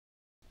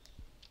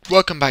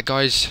Welcome back,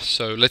 guys.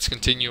 So let's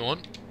continue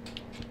on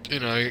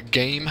in a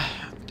game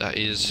that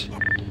is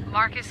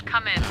Marcus,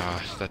 come in.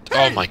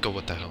 oh my god,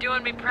 what the hell? You're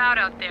doing me proud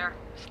out there.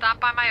 Stop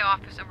by my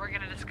office and we're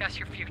gonna discuss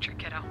your future,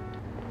 kiddo.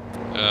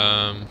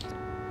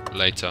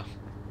 Later.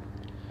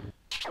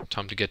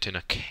 Time to get in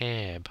a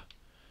cab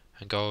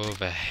and go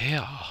over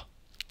here.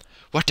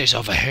 What is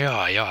over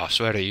here? Yeah, I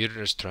swear to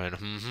Uranus train.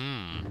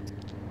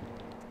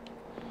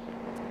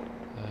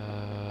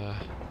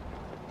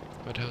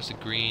 What else? The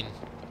green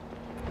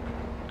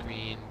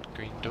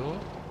door?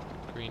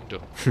 Green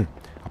door. I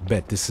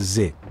bet this is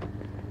it.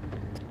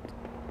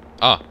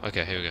 Ah,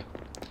 okay, here we go.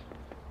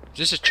 Is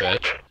this a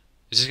church?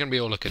 Is this gonna be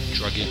all like a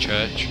druggy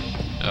church?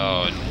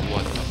 Oh,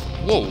 what the...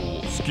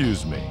 Whoa!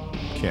 Excuse me.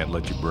 Can't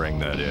let you bring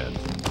that in.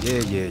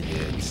 Yeah.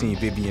 You seen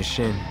Vivian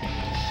Shin?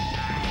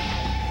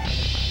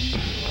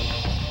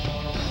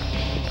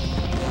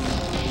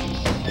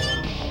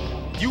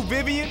 You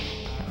Vivian?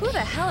 Who the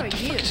hell are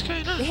you? What's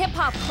going on? The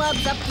hip-hop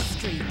club's up the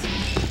street.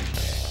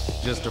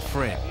 Just a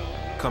friend.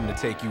 Come to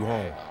take you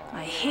home.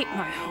 I hate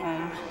my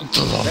home.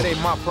 That ain't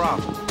my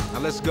problem. Now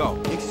let's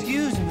go.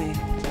 Excuse me.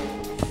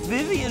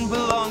 Vivian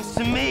belongs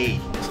to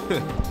me.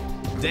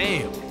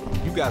 Damn.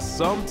 You got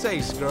some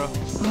taste, girl.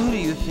 Who do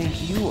you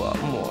think you are,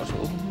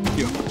 mortal?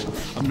 Yo,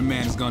 I'm the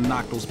man who's gonna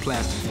knock those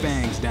plastic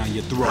fangs down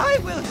your throat. I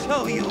will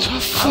show you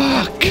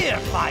fuck? a vampire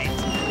fight.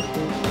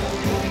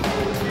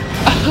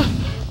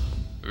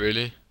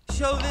 Really?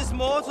 Show this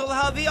mortal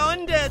how the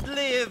undead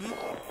live.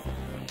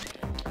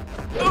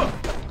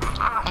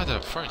 I don't know,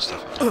 throwing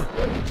stuff at me.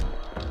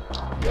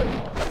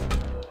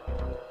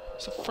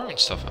 Stop throwing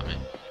stuff at me.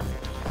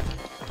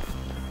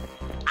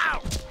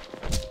 Ow!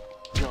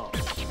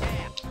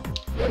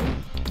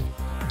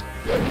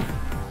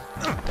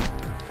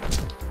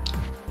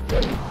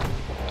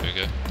 There we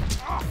go.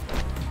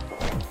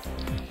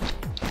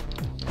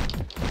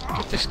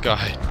 Get this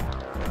guy.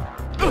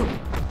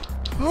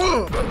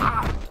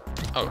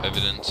 Oh,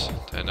 evidence.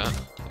 Turn that.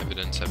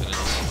 Evidence.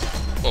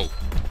 Whoa.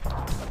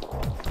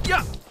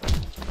 Yeah.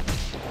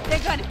 They're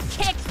gonna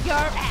kick your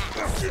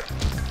ass.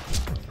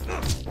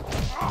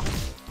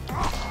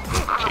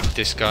 Kick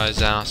this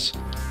guy's ass.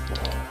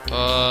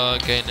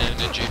 Gain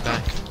energy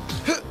back.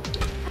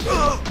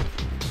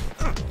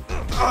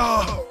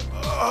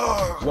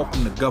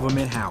 Welcome to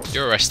Government House.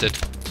 You're arrested.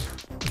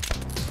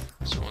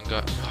 Someone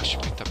got... Oh, she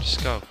picked up the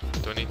skull.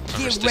 Do I need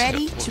to arrest Get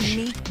ready this guy? to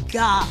meet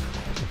God.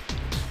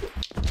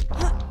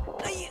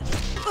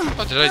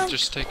 Oh, did I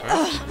just take her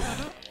out?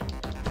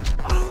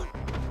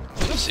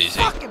 That's easy.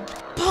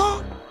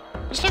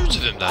 There's loads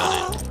of them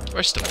down here.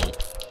 Arrest them all.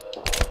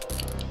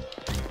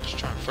 Just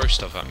try and throw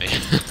stuff at me.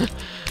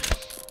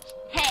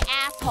 Hey,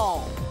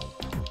 asshole.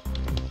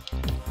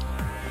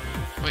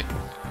 Wait,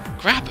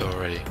 grab her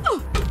already.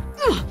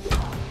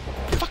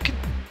 Fucking...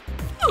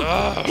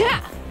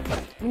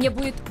 Мне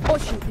будет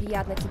очень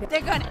приятно тебе.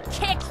 They're gonna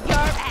kick your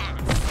ass.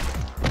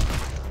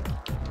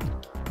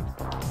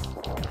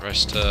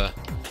 Arrest her.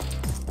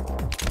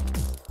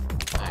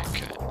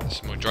 Okay,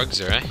 some more drugs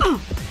here, eh?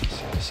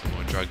 Some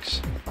more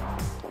drugs.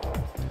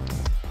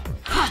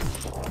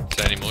 Is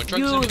there any more drugs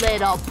You in here?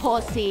 little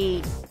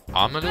pussy.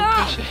 I'm a little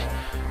pussy.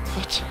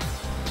 What?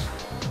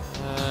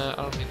 I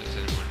don't think there's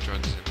any more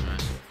drugs in there.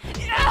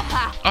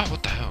 Oh,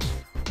 what the hell?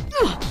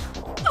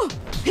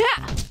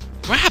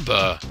 Grab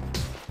her!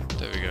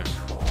 There we go.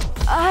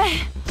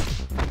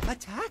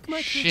 Attack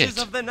my Shit. creatures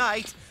of the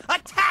night.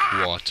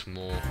 Attack! What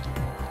more?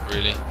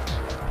 Really?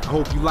 I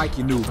hope you like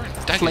your new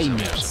Daggers play on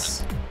me or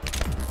mates.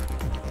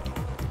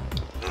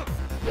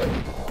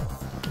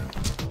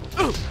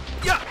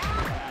 Yeah.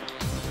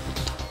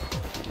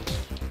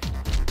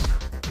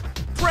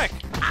 Frick!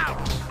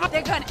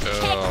 They're gonna Oh,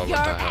 kick what your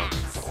the hell? ass.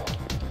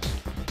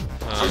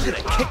 I'm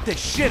gonna kick the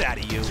shit out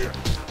of you.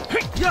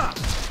 Yeah.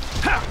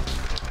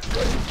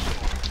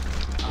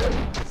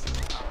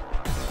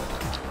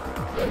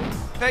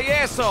 Hey,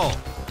 asshole!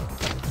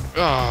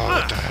 Oh,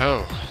 what the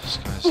hell? This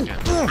guy's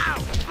getting...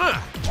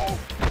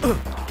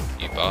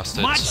 You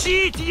bastards.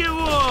 Мочить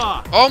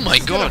его! Oh my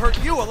It's gonna god! hurt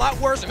you a lot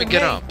worse Let me than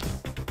get me. up.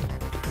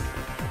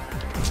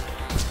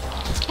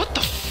 What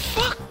the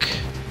fuck?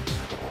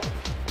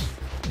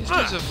 These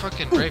dudes are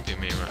fucking raping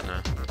me right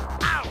now.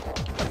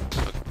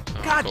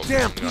 Oh,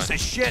 Goddamn got piece one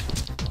of shit!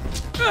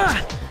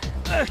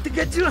 Ах ты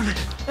гаденыш!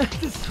 Ах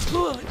ты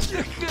сволочь!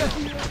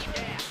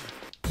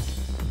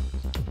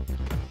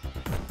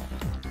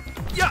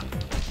 Yeah!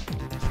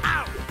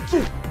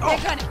 They're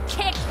gonna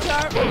kick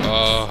your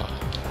ass.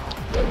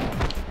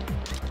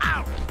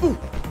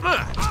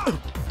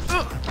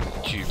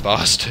 You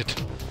bastard.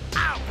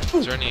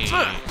 Is there any...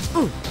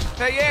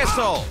 Hey,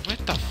 asshole! What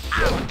the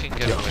fucking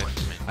get away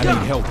from me? I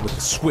need help with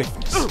the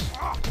swiftness.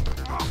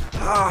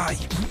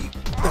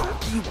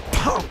 You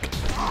punk!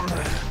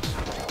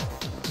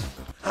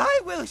 I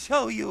will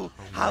show you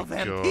how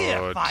vampire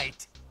God.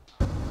 fight.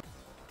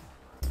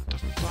 The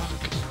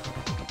fuck?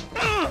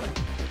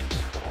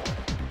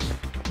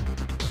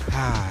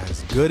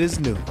 As good as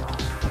new.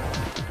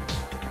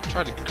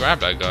 Try to grab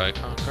that guy, I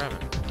can't grab him.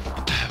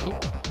 What the hell?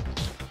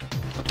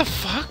 What the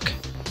fuck?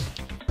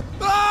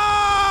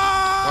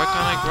 Why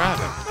can't I grab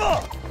him?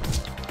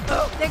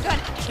 They're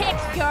gonna kick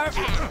your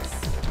ass.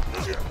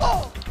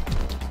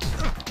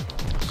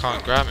 I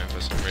can't grab him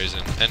for some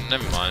reason. And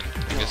never mind.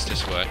 I guess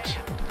this works.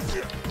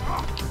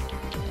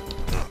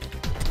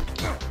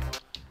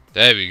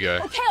 There we go.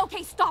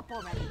 Okay, stop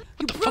already.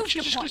 You the fuck? proved She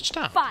your just point. glitched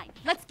out. Fine,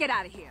 let's get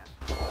out of here.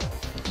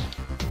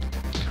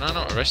 Can I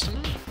not arrest him?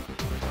 I'm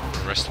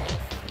gonna arrest him.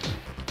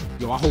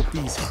 Yo, I hope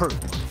these hurt,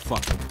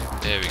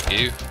 motherfucker. There we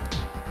go.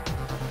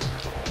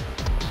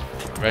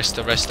 Arrest.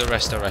 Alright,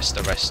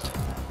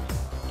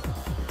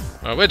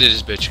 where did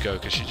this bitch go?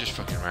 Because she just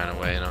fucking ran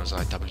away and I was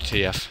like,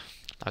 WTF.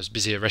 I was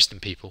busy arresting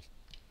people.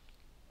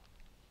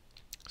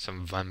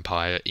 Some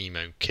vampire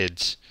emo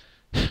kids.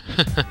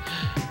 Alright.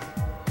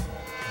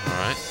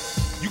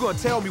 You gonna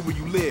tell me where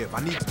you live? I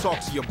need to talk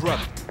to your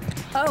brother.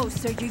 Oh,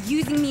 so you're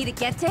using me to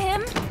get to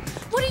him?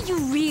 What are you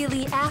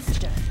really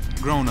after?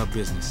 Grown-up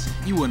business.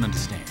 You wouldn't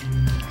understand.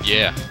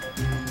 Yeah.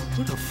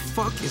 Where the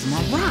fuck is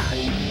my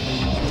ride?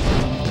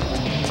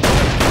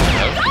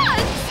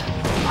 Guns?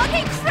 Are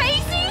they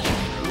crazy?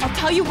 I'll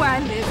tell you where I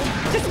live.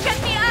 Just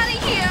get me out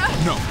of here.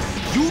 No,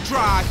 you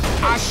drive,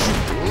 I shoot.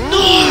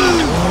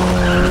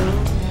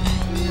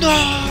 No!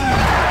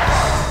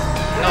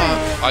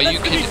 Are you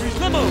kidding?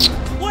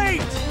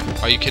 Wait!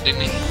 Are you kidding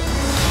me?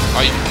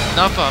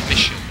 Another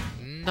mission.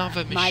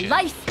 Another mission. My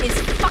life is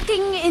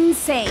fucking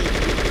insane.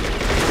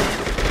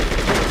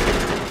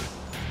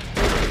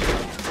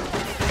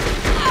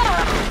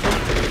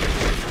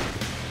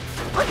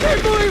 I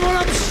can't believe what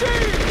I'm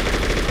seeing!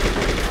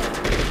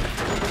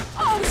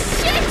 Oh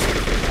shit!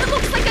 It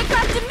looks like I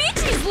grabbed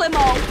Dimitri's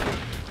limo.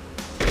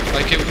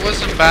 Like, it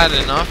wasn't bad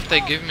enough.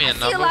 They give me I see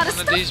another a lot one of of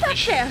stuff these back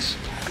missions.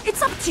 there.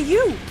 It's up to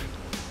you.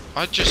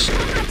 I just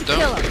have to don't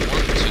kill want him. to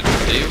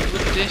deal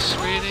with this,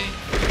 really.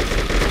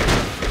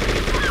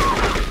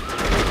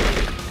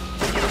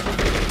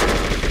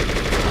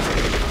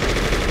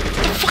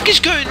 What the fuck is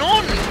going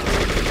on?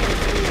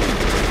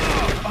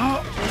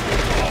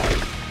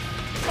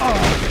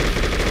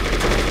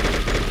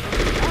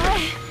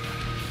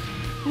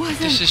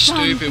 This is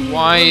stupid.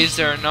 Why is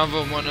there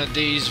another one of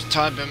these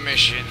type of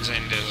missions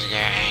in this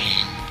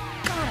game?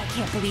 God, I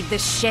can't believe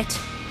this shit.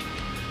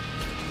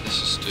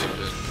 This is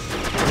stupid.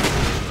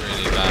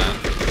 Really bad.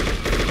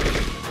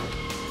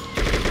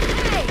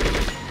 Hey!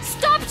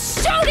 Stop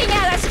shooting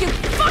at us, you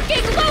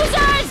fucking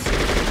losers!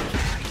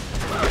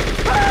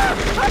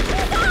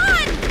 Come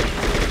on!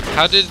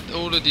 How did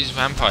all of these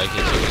vampire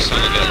kids all of a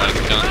sudden get like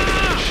guns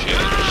and shit? I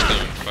just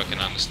don't fucking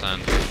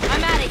understand.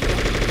 I'm out of here.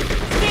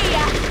 See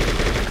ya!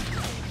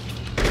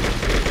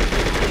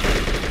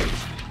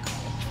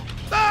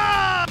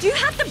 Do you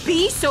have to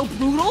be so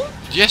brutal?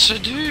 Yes, I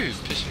do.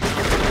 Piss me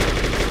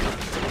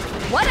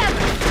off.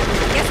 Whatever.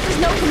 Guess there's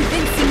no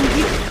convincing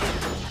you.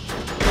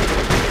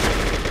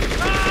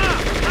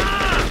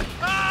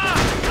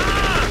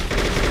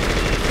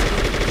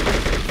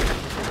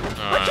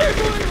 Alright.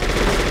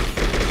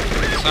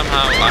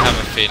 Somehow I have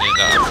a feeling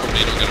that I'm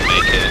probably not gonna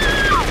make it.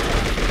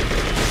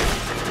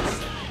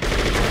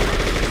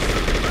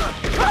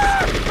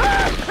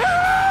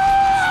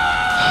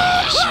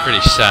 It's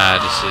pretty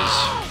sad, this is.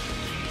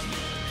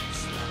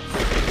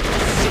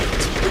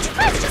 Would you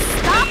guys just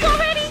stop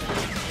already?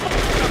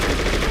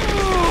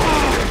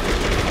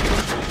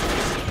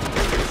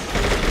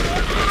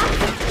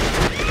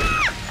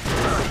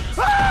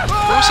 Of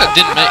course I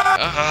didn't make.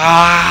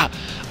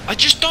 I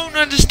just don't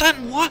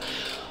understand why.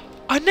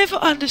 I never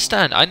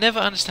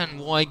understand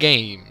why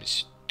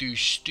games do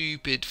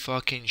stupid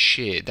fucking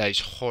shit that is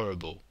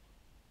horrible.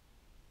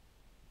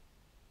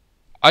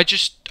 I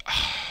just.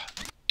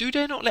 Do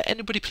they not let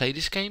anybody play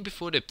this game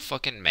before they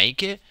fucking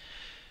make it?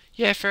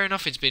 Yeah, fair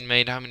enough, it's been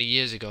made how many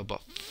years ago,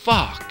 but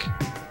fuck!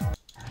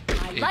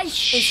 My life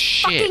is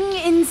shit.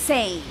 fucking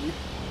insane.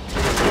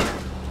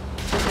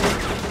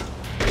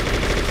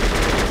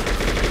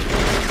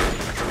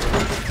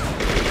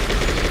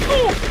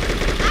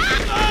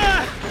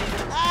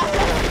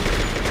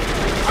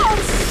 Oh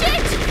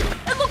shit!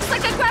 It looks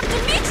like I grabbed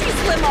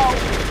Dimitri's limo.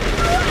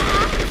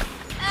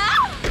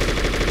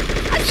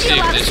 I see See a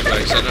lot if of this stuff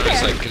works, I back know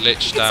it's there. like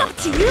glitched It's out. up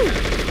to you.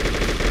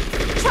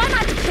 Try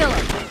not to kill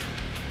him.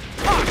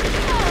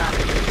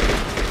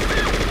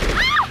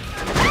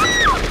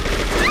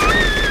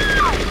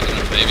 I don't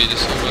know, maybe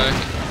this will work.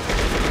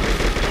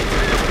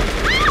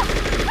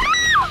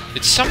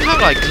 It's somehow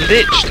like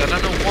glitched, I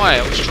don't know why.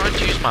 I was trying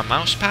to use my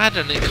mouse pad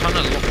and it kind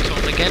of locked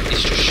on again.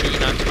 It's just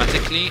shooting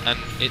automatically and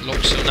it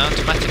locks on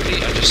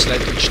automatically. I just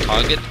select which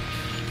target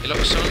it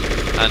locks on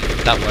and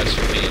that works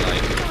for me.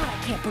 Like, God, I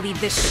can't believe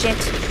this shit.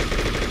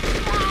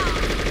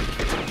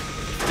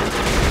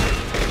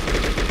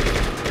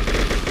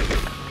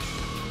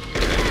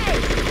 Hey!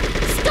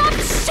 Stop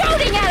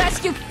shooting at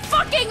us, you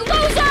fucking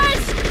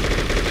losers!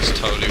 this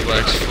totally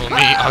works for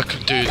me. I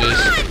can do this.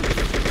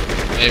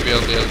 Maybe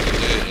I'll be able to do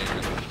it.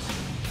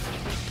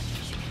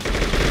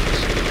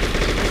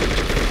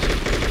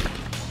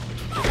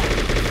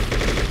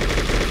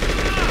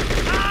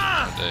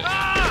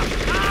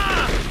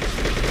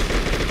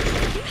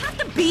 You have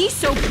to be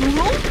so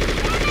brutal?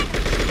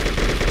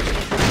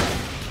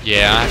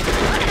 Yeah, I have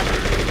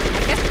to be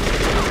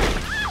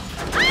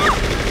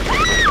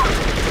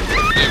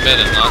bit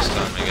better than last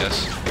time, I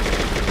guess.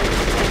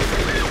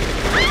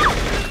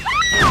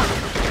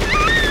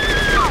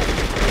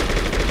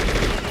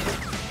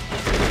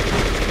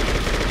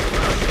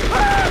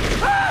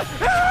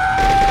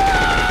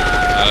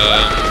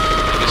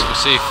 I guess we'll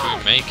see if we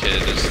make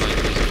it. There's like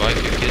these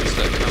biker kids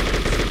that come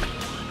from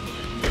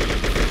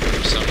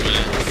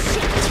somewhere.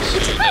 Shit!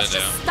 Would you guys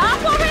just stop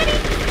already?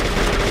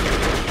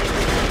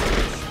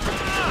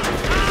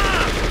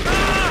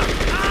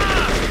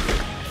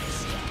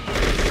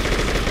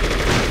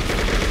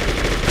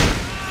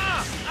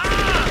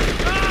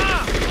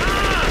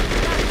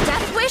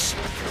 Death Wish?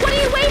 What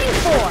are you waiting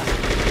for?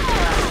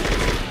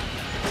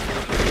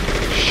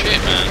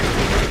 Shit, man.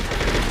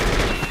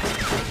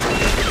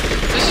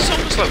 This is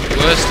almost like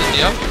worse than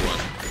the other one.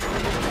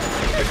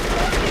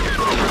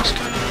 What the hell's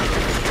going on?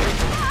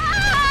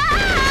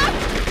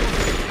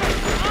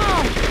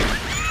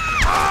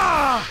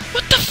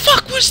 What the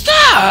fuck was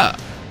that?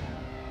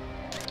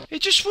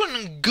 It just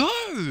wouldn't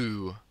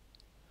go.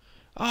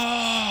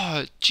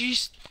 Oh,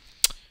 jeez.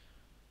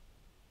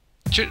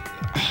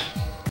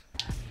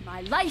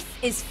 My life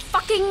is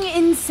fucking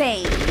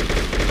insane.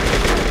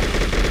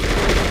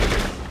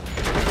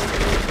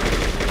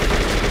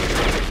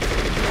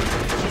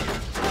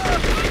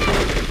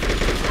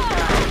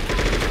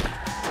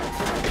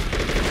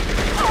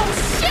 Oh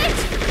shit!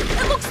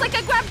 It looks like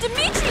I grabbed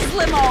Dimitri's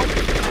limo.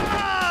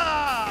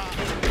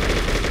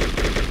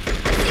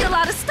 I see a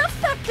lot of stuff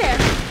back there.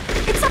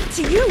 It's up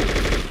to you.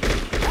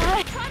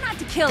 Try not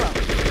to kill him.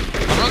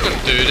 I'm not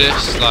gonna do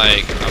this,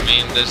 like, I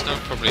mean, there's no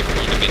probably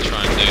point in me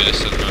trying to do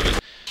this at the moment.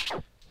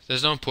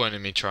 There's no point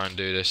in me trying to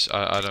do this.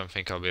 I don't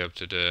think I'll be able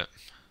to do it.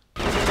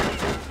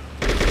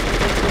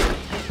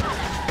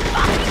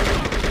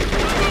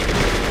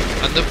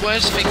 And the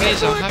worst thing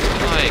is, I'll have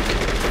to, like...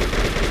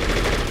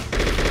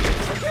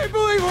 I can't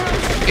believe what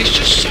It's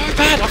just so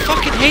bad. I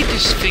fucking hate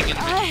this thing.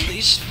 And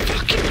it's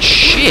fucking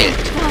shit.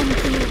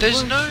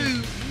 There's no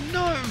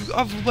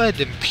other word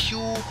than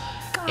pure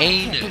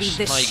anus.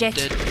 Like, shit.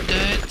 the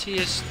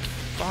dirtiest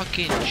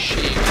fucking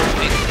shit you can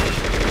think of.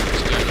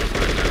 What's going on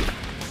right now?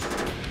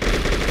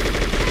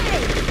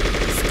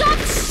 Stop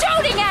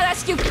shooting at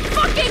us, you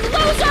fucking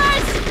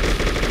losers!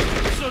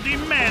 So di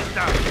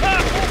merda!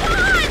 Come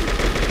on!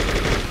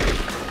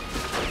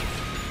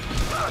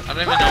 I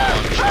don't even know what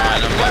I'm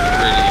trying. I'm like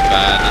really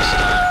bad this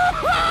time.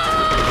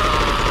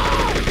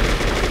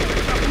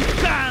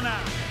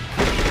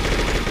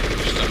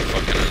 Just don't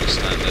fucking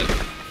understand it.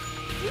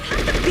 You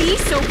have to be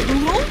so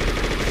brutal?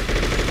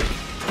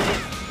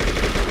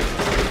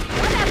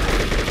 Whatever.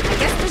 I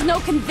guess there's no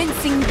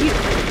convincing you.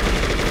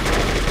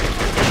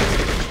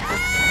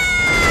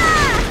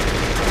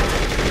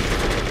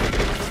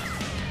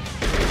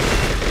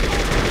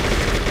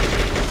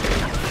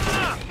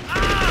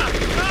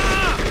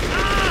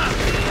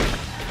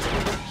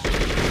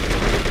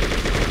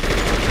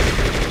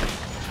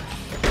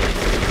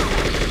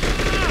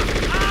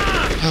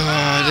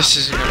 This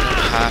isn't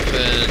gonna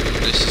happen.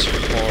 This is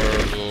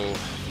horrible.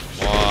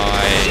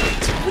 Why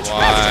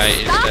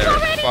is there a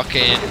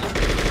fucking...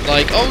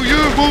 Like, oh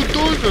yeah, well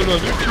done,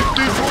 Elanip. You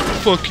did one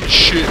fucking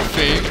shit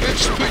thing.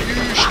 Let's put you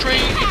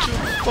straight into a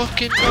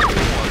fucking other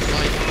one.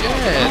 Like,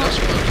 yeah, that's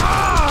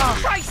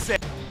what...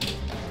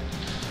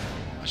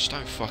 I just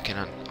don't fucking...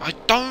 I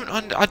don't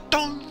know...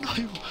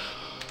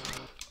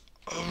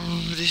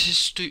 Oh, this is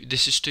stupid. The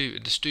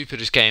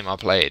stupidest game I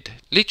played.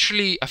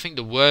 Literally, I think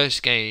the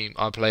worst game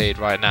I played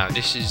right now.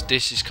 This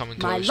is coming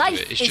close to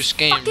it. It's just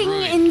getting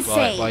ruined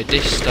by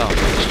this stuff.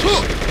 It's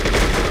just...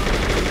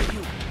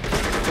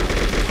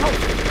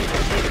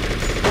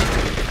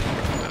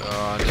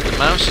 the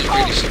mouse is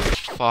really...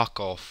 Fuck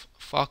off.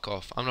 Fuck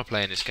off. I'm not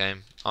playing this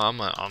game. I'm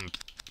done.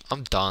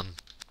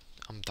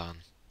 I'm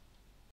done.